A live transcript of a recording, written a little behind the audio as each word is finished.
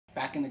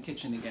Back in the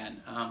kitchen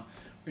again. We're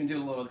going to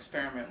do a little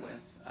experiment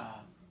with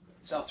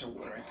seltzer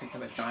water. I picked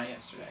up at Giant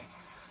yesterday.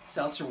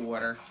 Seltzer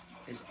water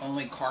is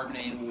only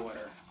carbonated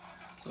water.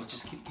 So it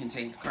just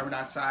contains carbon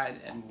dioxide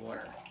and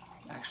water.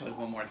 Actually,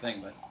 one more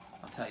thing, but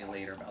I'll tell you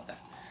later about that.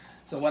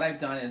 So what I've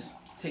done is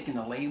taken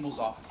the labels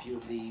off a few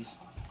of these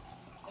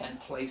and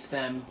placed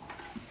them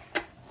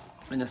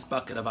in this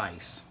bucket of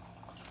ice.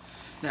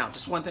 Now,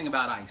 just one thing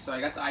about ice. So I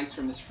got the ice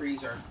from this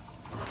freezer.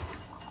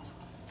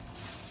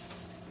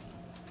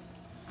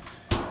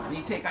 When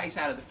you take ice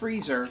out of the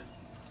freezer,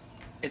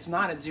 it's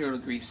not at 0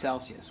 degrees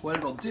Celsius. What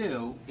it'll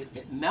do,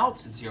 it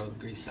melts at 0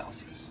 degrees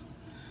Celsius.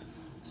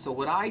 So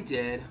what I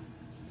did,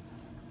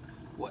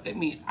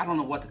 I don't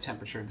know what the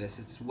temperature of this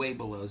is. It's way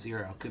below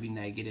 0. It could be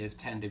negative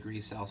 10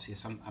 degrees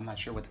Celsius. I'm not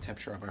sure what the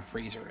temperature of our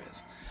freezer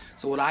is.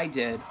 So what I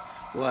did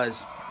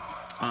was,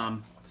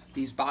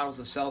 these bottles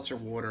of seltzer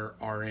water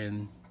are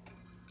in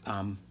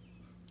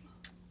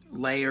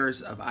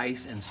layers of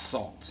ice and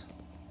salt.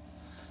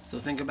 So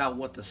think about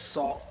what the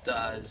salt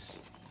does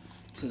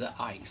to the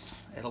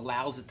ice. It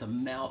allows it to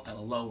melt at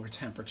a lower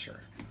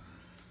temperature.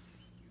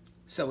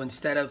 So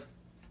instead of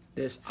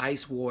this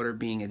ice water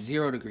being at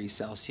 0 degrees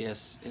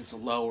Celsius, it's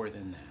lower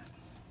than that.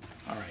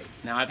 All right,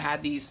 now I've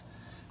had these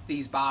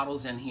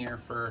bottles in here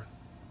for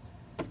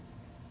a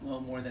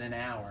little more than an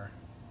hour.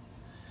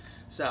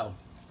 So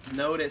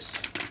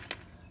notice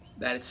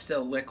that it's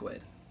still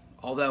liquid,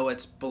 although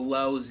it's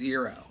below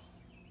 0.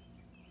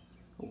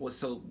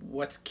 So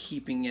what's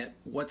keeping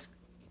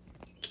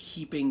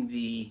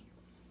the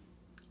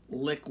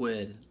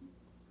liquid,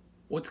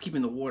 what's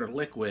keeping the water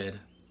liquid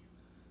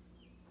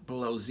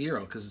below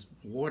 0? Because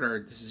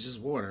water, this is just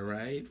water,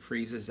 right?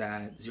 Freezes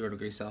at 0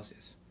 degrees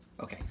Celsius.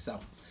 Okay, so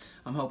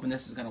I'm hoping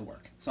this is gonna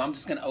work. So I'm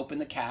just gonna open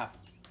the cap,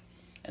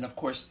 and of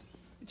course,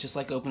 just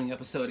like opening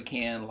up a soda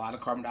can, a lot of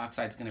carbon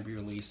dioxide is gonna be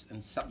released,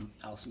 and something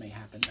else may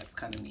happen that's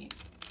kind of neat.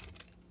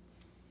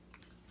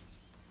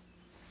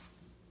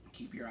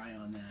 Keep your eye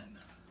on that.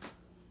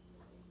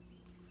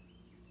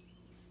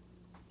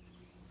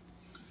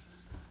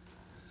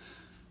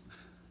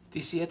 Do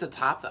you see at the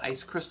top the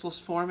ice crystals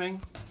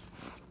forming?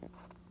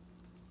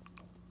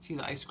 See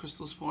the ice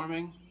crystals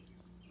forming?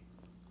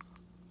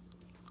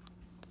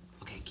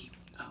 Okay, keep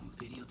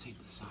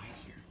videotape the side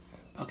here.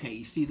 Okay,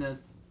 you see this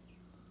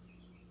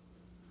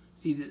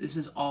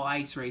is all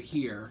ice right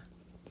here.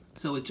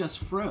 So it just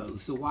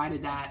froze. So why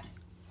did that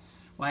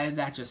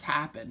just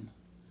happen?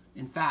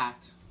 In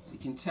fact, as you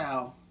can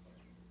tell,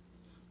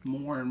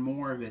 more and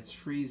more of it's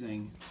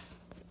freezing.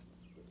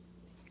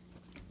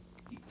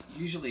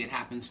 Usually it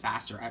happens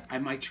faster. I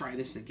might try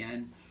this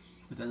again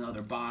with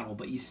another bottle,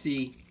 but you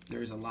see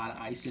there's a lot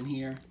of ice in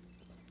here.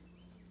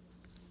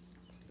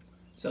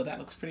 So that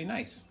looks pretty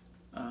nice.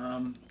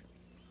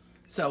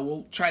 So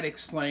we'll try to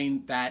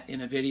explain that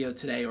in a video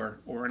today or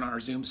in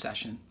our Zoom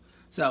session.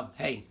 So,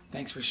 hey,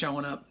 thanks for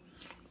showing up.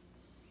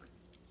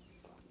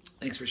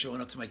 Thanks for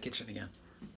showing up to my kitchen again.